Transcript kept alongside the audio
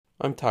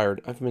I'm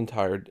tired. I've been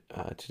tired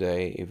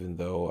today, even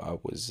though I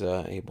was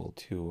able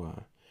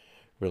to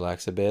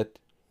relax a bit.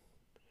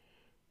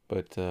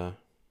 But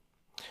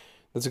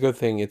that's a good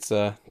thing. It's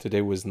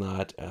today was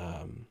not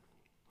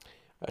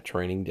a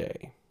training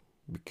day,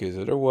 because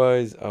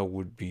otherwise I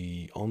would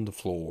be on the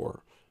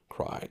floor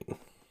crying.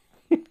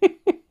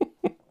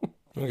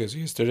 Okay, so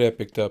yesterday I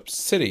picked up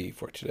City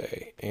for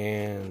today,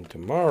 and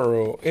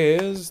tomorrow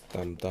is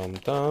dum dum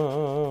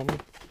dum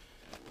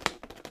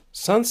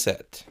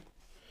Sunset.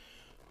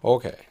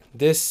 Okay,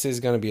 this is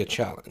gonna be a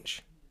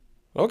challenge.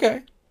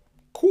 Okay,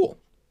 cool.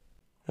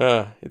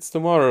 It's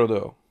tomorrow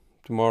though.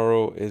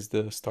 Tomorrow is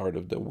the start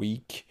of the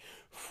week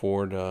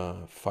for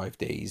the 5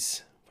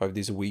 days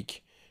a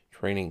week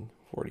training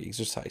for the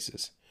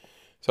exercises.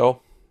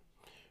 So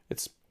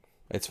it's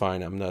it's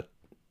fine. I'm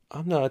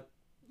not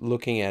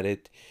looking at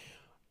it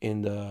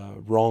in the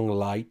wrong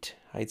light,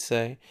 I'd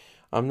say.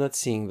 I'm not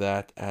seeing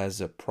that as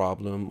a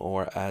problem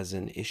or as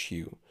an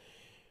issue,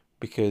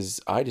 because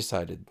I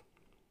decided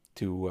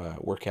to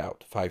work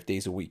out 5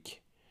 days a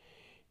week,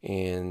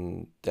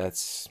 and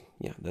that's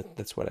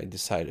what I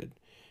decided.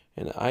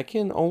 And I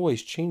can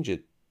always change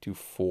it to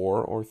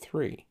 4 or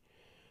 3,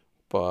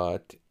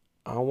 but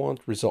I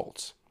want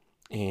results.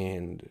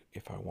 And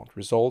if I want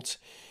results,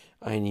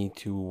 I need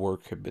to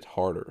work a bit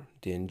harder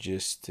than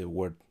just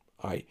what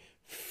I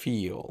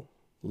feel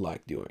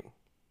like doing.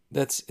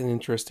 That's an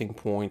interesting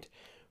point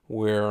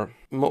where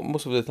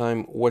most of the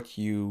time, what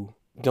you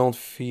don't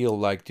feel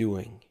like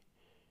doing,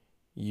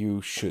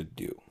 you should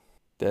do.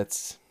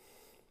 That's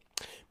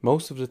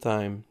Most of the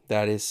time,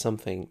 that is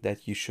something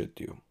that you should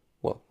do.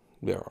 Well,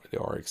 there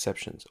are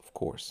exceptions, of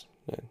course.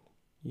 And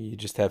you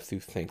just have to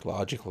think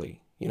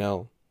logically,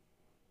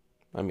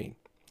 I mean,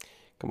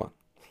 come on.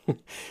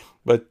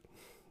 But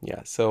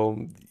yeah,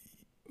 so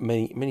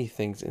many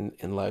things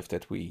in life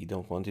that we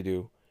don't want to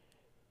do,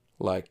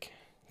 like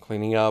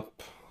cleaning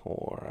up,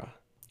 or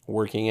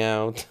working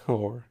out,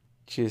 or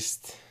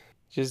just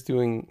just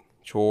doing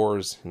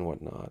chores and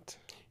whatnot.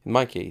 In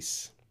my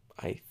case,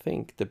 I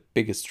think the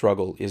biggest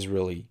struggle is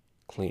really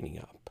cleaning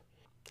up.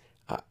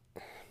 I,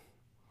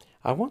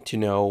 I want to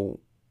know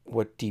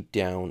what deep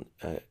down,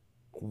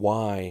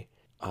 why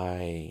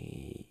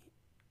I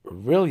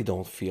really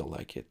don't feel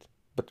like it.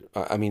 But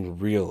I mean,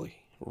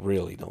 really,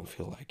 really don't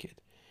feel like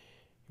it.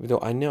 Even though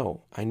I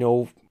know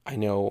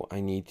I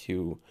need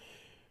to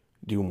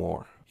do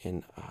more.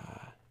 And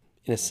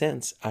in a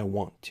sense, I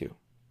want to.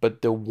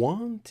 But the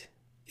want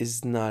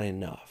is not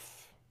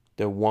enough.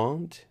 The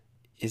want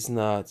is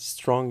not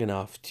strong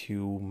enough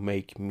to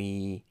make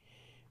me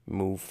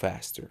move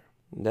faster.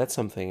 That's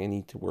something I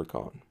need to work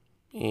on.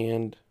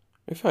 And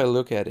if I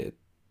look at it,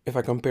 if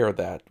I compare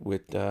that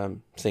with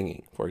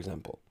singing, for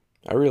example,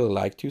 I really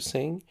like to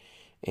sing,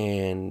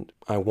 and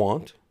I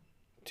want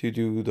to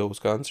do those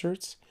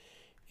concerts,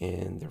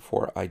 and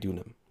therefore I do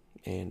them,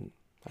 and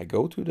I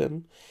go to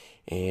them,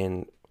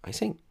 and I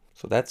sing.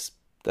 So that's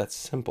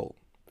simple.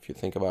 If you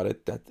think about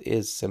it, that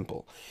is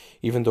simple.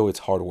 Even though it's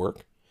hard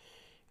work,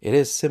 it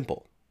is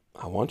simple.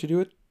 I want to do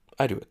it,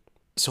 I do it.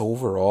 So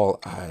overall,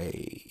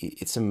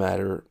 it's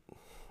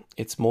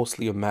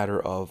mostly a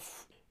matter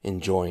of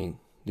enjoying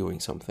doing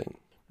something,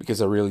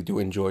 because I really do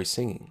enjoy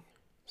singing.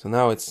 So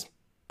now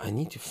I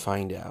need to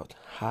find out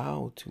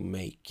how to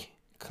make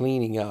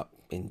cleaning up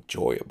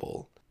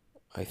enjoyable.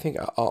 I think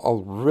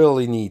I'll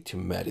really need to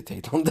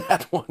meditate on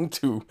that one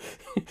to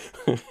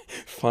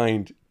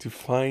find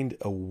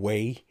a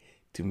way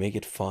to make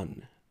it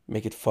fun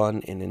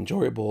and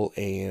enjoyable.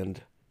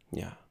 And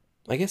yeah,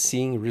 I guess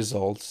seeing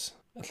results,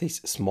 at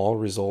least small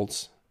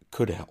results,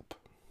 could help.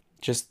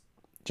 Just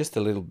just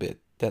a little bit,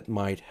 that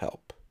might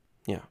help.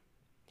 Yeah,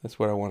 that's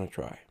what I want to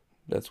try.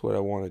 That's what I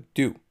want to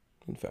do.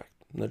 In fact,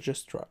 not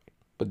just try,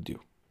 but do.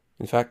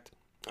 In fact,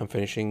 I'm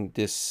finishing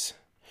this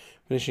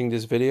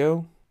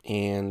video,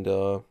 and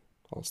I'll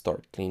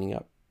start cleaning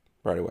up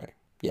right away.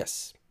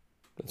 Yes,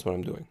 that's what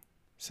I'm doing.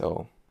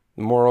 So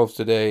the moral of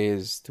today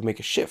is to make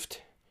a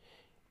shift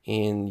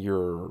in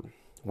your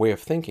way of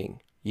thinking.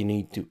 You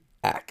need to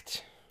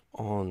act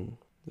on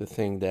the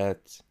thing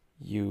that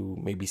you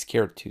may be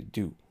scared to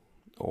do,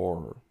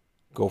 or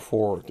go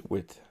forward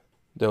with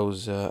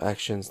those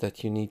actions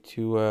that you need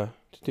to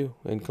do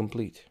and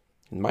complete.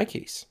 In my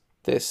case,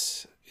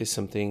 this is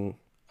something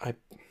I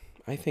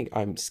I think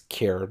I'm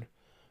scared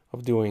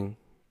of doing,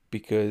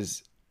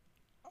 because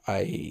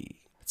I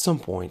at some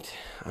point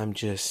I'm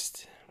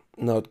just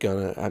not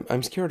gonna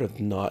I'm scared of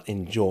not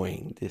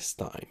enjoying this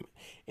time,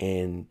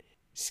 and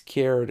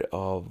scared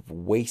of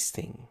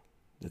wasting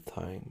the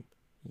time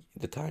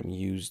the time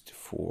used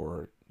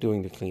for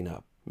doing the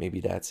cleanup. Maybe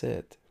that's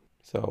it.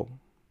 So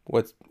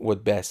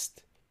what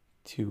best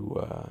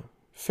to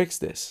fix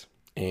this,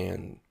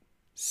 and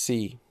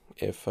see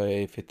if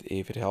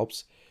it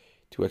helps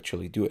to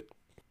actually do it.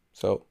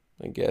 So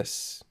I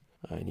guess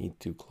I need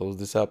to close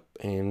this up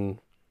and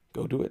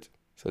go do it.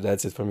 So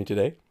that's it for me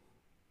today.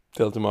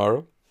 Till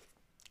tomorrow.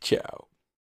 Ciao.